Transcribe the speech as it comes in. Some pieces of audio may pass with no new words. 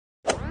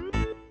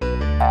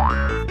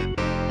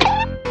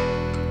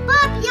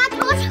Пап, я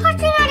тоже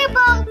хочу на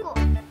рыбалку.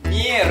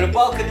 Не,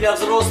 рыбалка для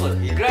взрослых.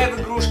 Играй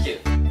в игрушки.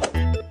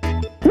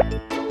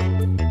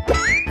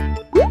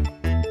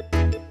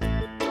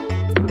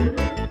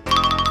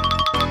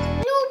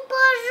 Ну,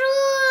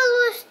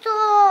 пожалуйста.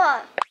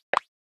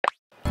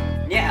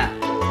 Не.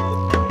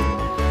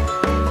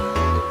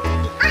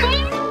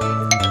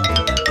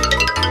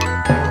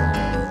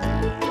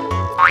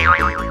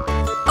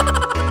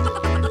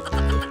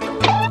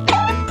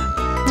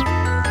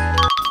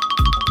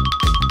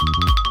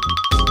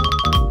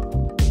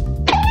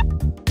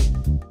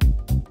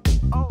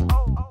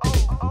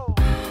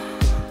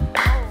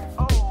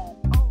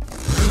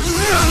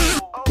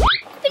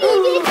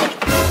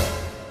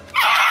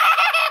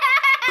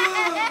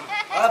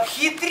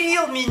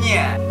 Обхитрил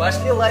меня!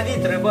 Пошли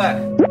ловить, рыбак!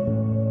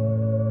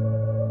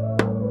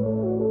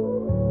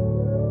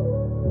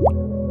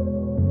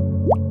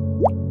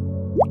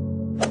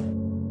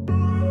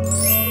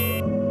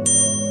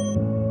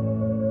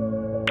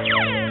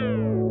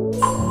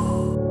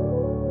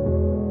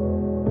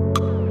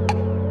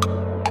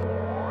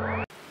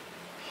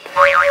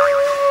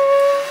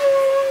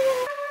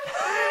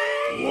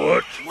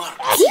 What? Марк,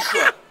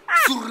 тихо!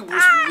 Всю рыбу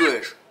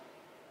испугаешь!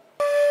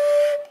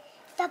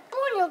 Да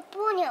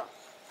понял.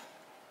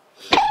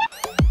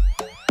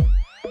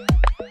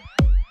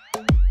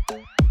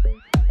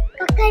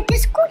 Какая-то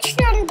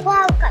скучная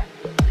рыбалка.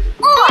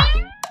 О!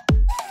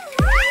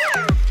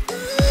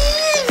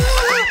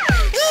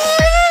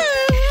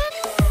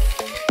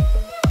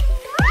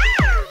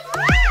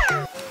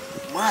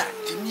 Марк,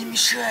 ты мне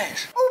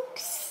мешаешь!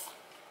 Упс.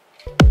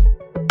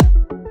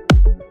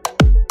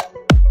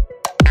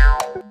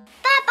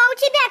 Папа, у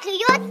тебя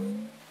клюет?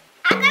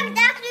 А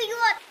когда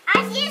клюет? А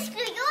здесь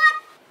клюет?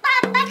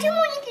 Пап,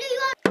 почему не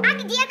клюет? А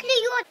где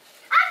клюет?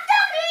 А кто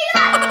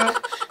клюет?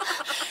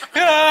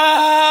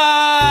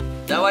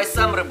 Давай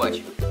сам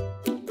рыбачь.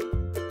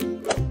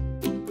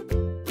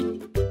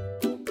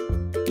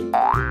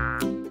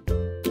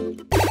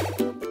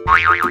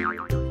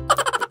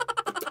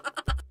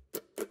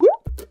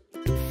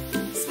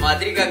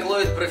 Смотри, как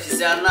ловит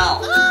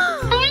профессионал.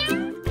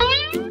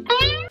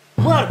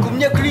 Марк, у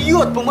меня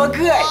клюет,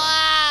 помогай!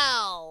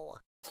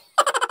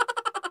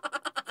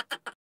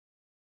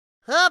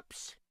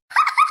 Упс.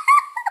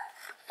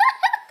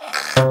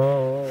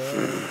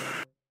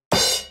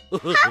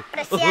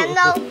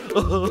 Профессионал.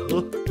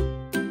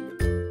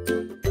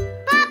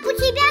 Пап, у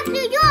тебя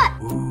клюет?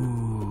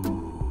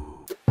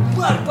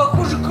 Марк,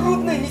 похоже,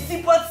 крупный, неси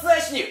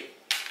подсачник.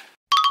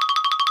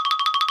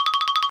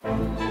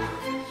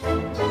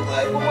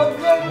 Давай,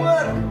 помогай,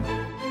 Марк.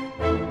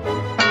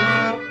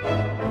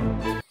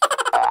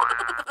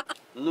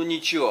 Ну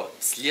ничего,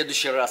 в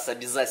следующий раз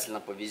обязательно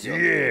повезет.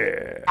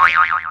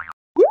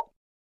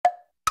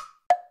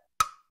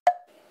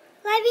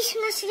 Ловись, у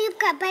нас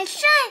рыбка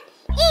большая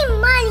и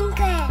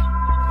маленькая.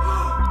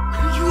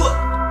 Клюет!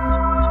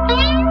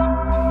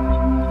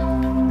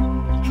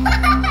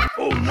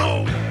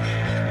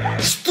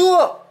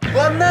 Что?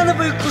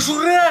 Банановая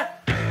кожура?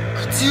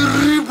 Где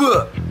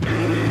рыба?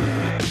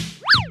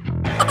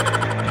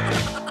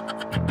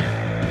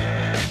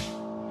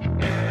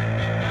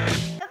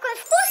 Какой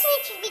вкусный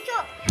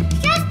червячок.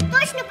 Сейчас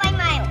точно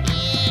поймаю.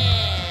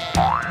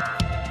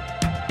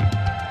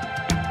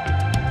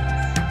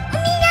 У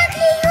меня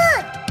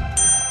клюет.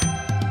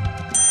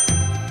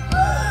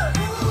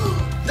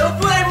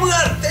 Давай,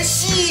 Марк,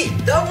 тащи!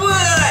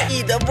 Давай!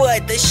 И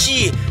давай,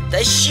 тащи!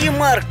 Тащи,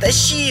 Марк,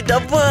 тащи,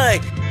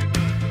 давай!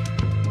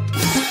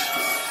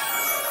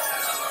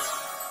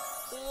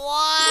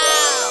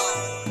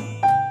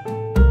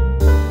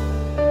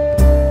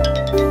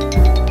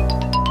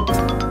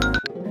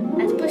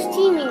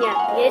 Отпусти меня,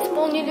 я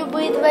исполню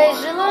любые твои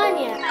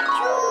желания.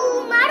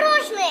 Хочу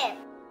мороженое.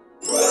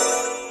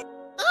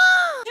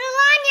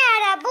 Желания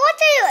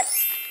работают?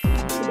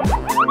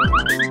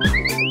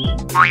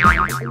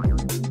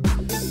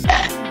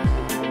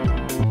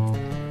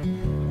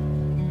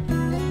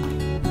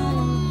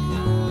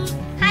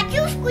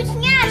 Хочу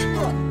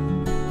вкусняшку.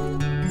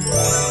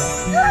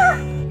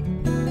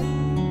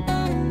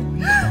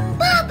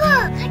 Папа,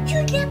 хочу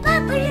для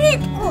папы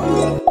рыбку.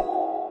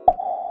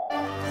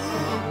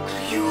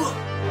 Клюет!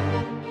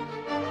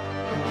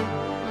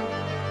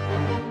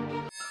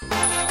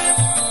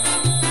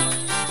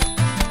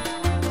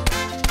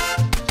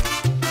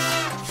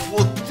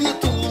 Вот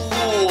это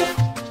улов!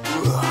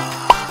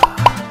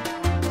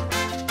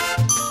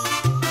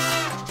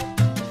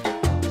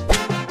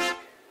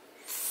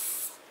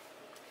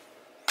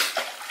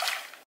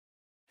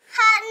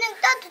 Ха, ну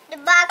кто тут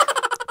рыбак?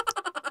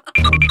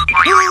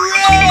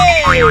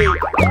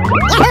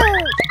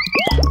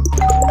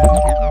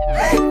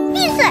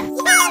 Пицца!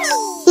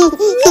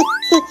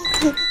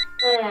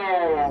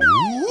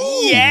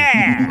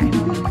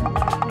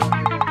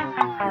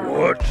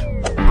 What?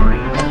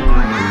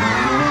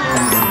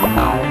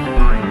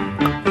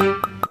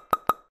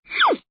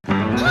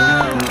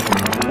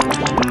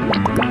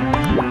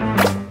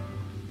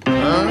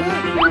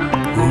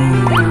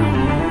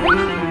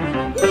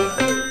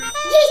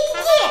 Есть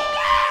идея!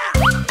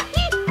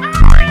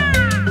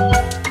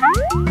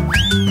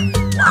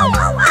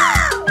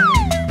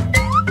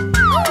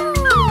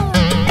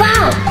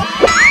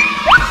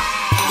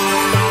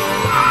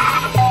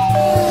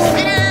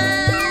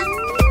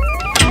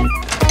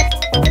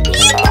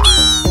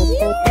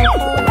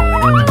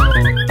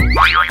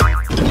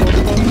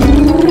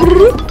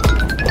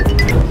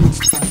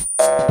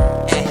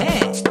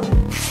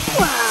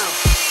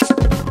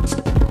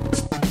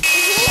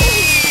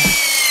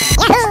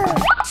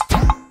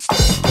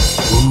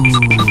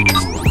 Служба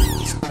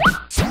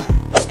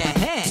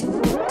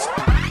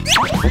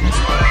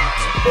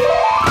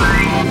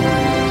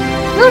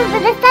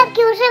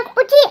доставки уже в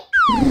пути.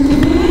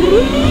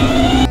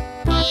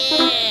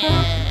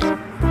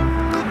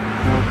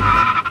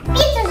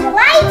 Пиццу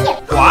желаете?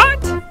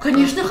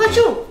 Конечно,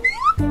 хочу.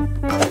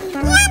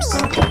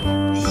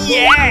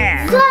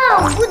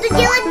 Вау, буду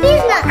делать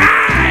бизнес.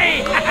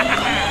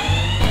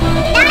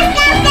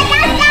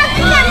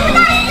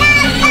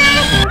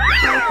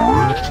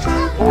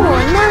 О,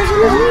 нам же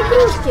нужны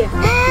игрушки.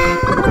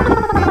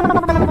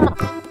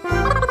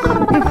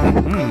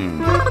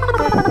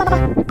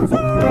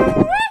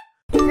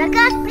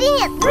 Заказ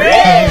принят.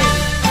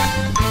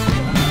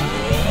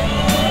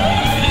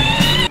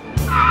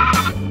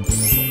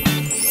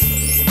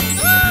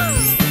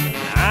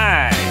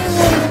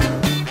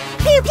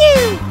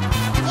 Пиу-пиу.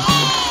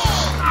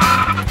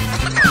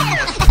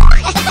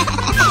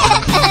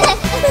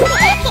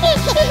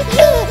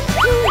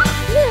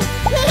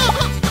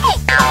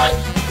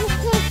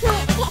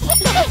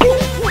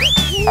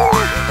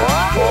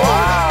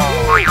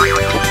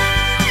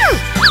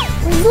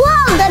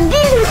 Вау, да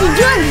бизнес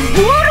идет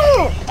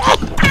здорово!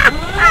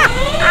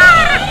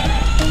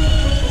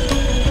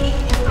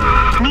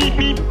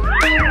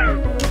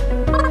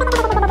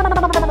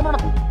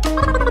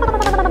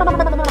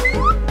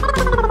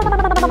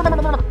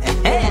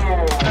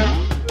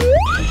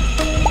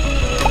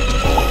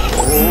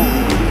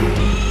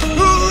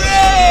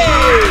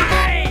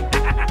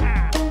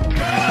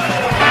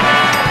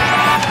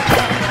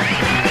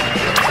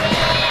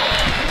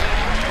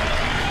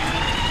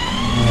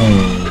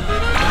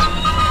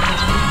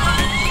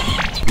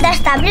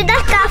 Доставлю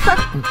доставку.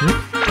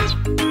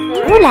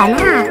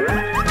 Уля-ля.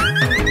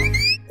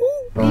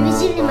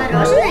 Привезли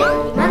мороженое и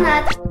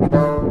лимонад.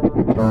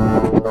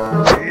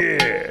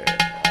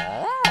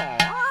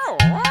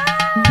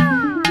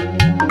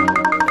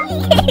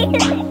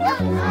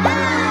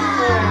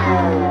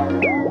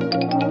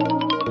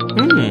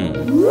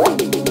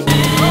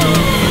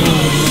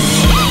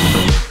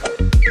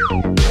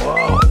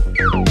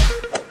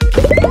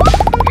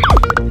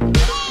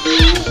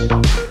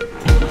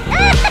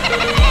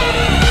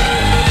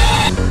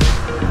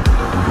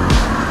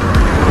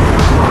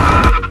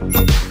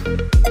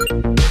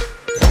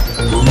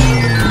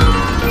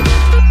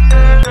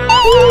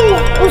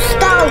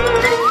 Устал.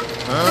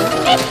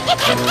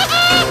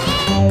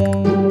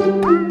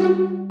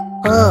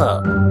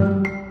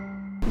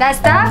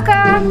 Доставка!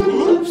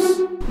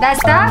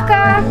 Доставка!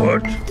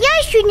 Я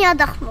еще не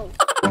отдохнул.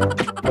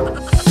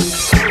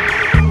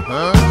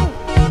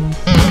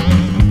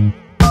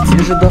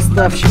 Где же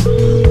доставщик?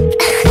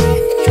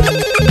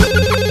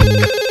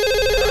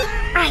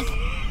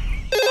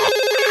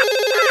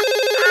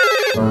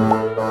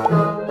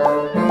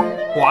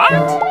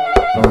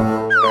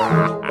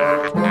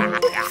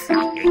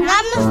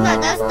 Нам нужна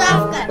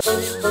доставка.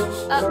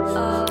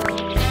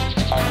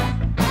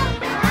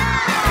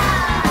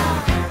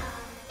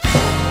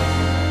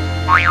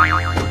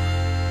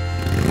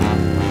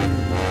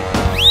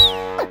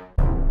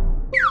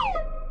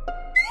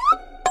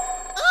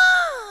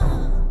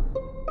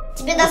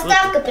 Тебе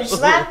доставка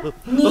пришла?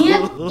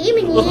 Нет, и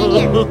мне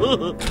нет.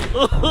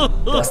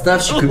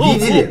 Доставщика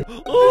видели?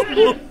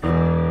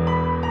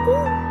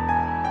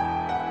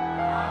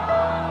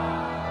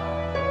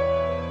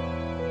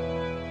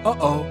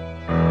 Uh-oh.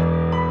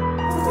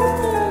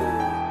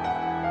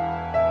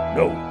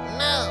 No.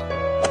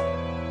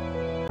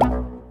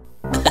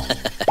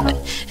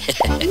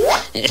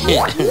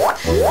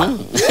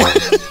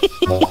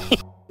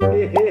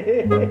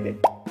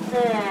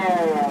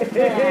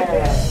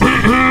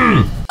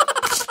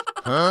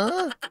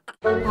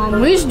 А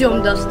мы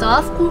ждем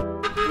доставку.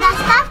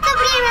 Доставка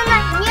временно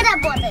не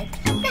работает.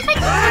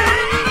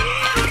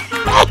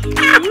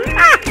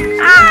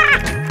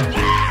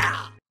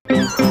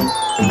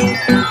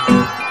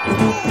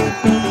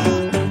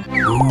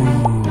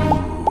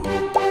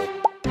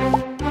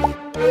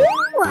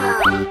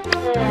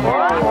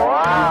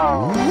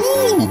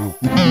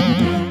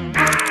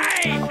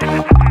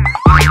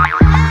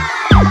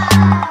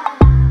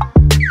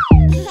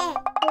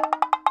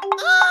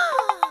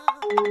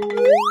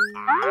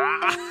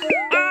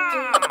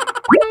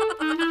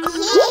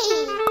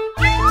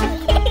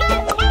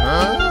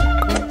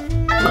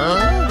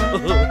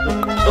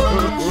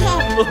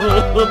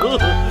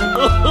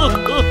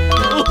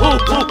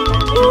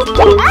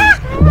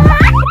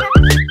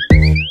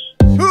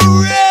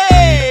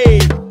 Hooray!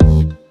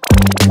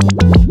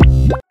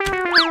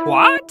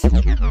 What?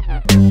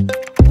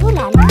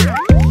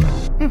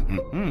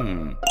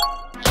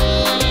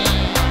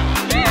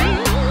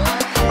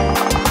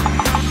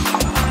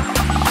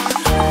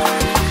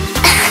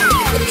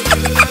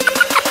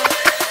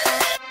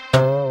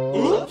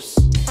 Oops.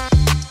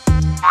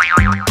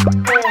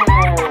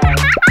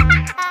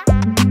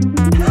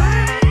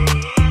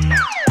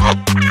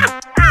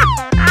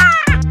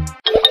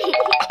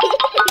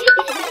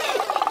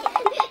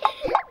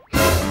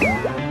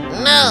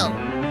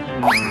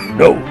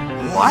 No.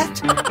 What?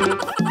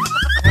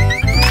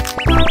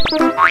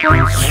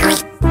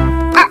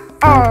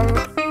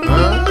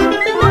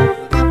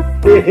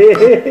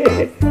 What?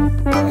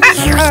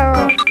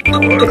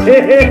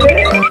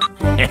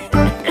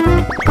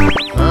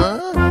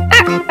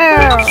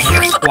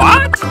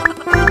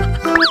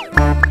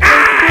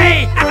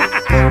 Hey!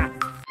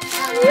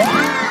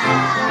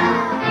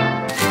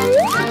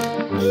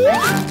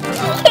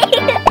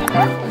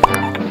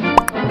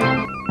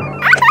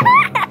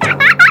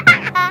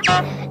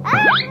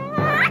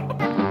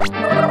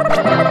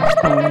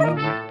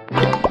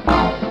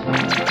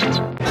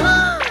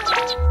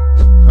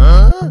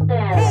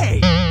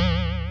 Hey!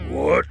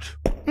 What?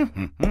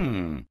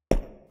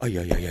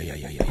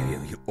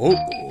 Ай-яй-яй-яй-яй-яй-яй. О!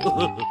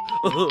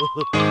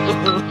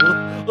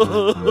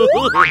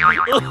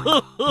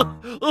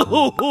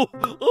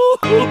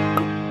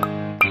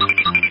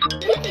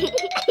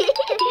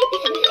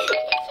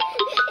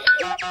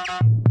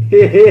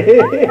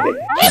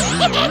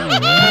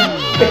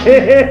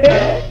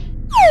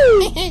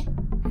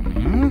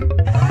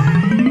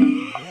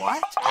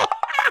 What?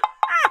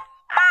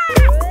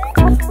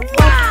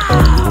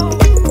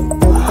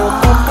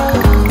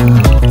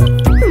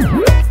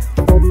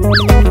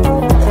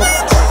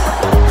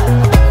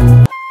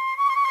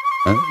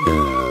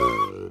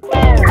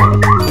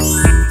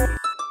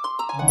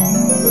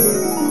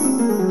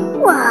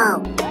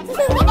 Вау!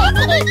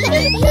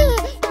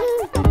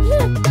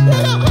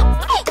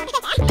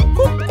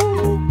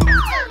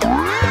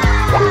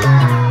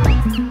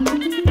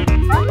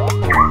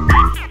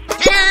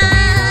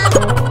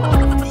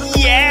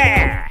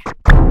 Yeah!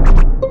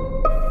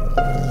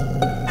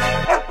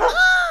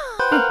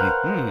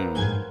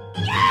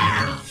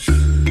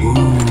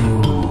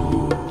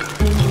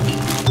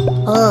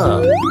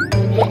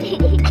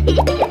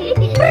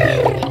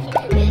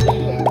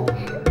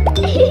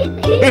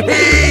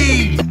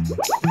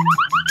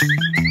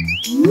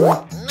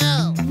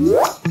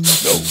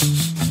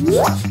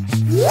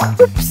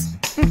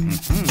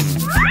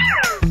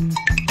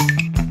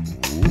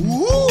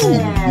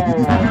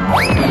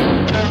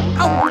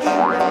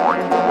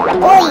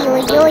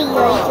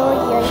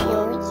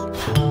 Ой-ой-ой-ой-ой-ой-ой.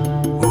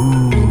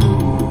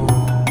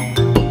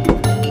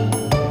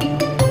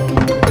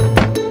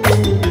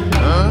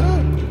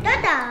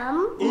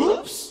 Та-дам!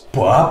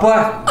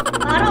 Папа?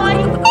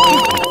 Пароль!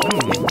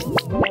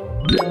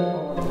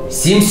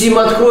 Сим-Сим,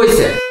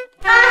 откройся!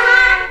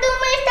 Ага,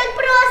 думаешь, так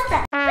просто?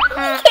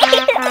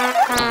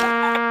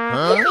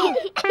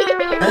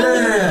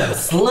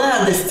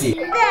 Сладости!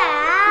 Да!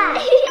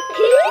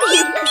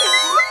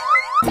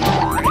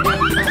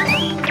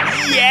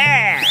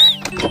 Yeah!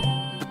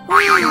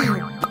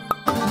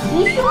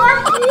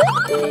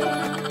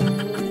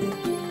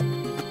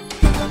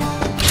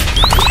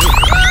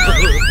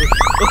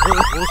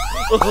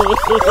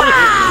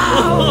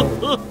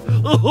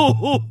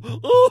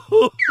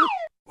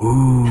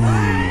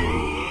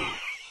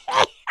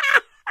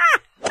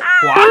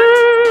 What?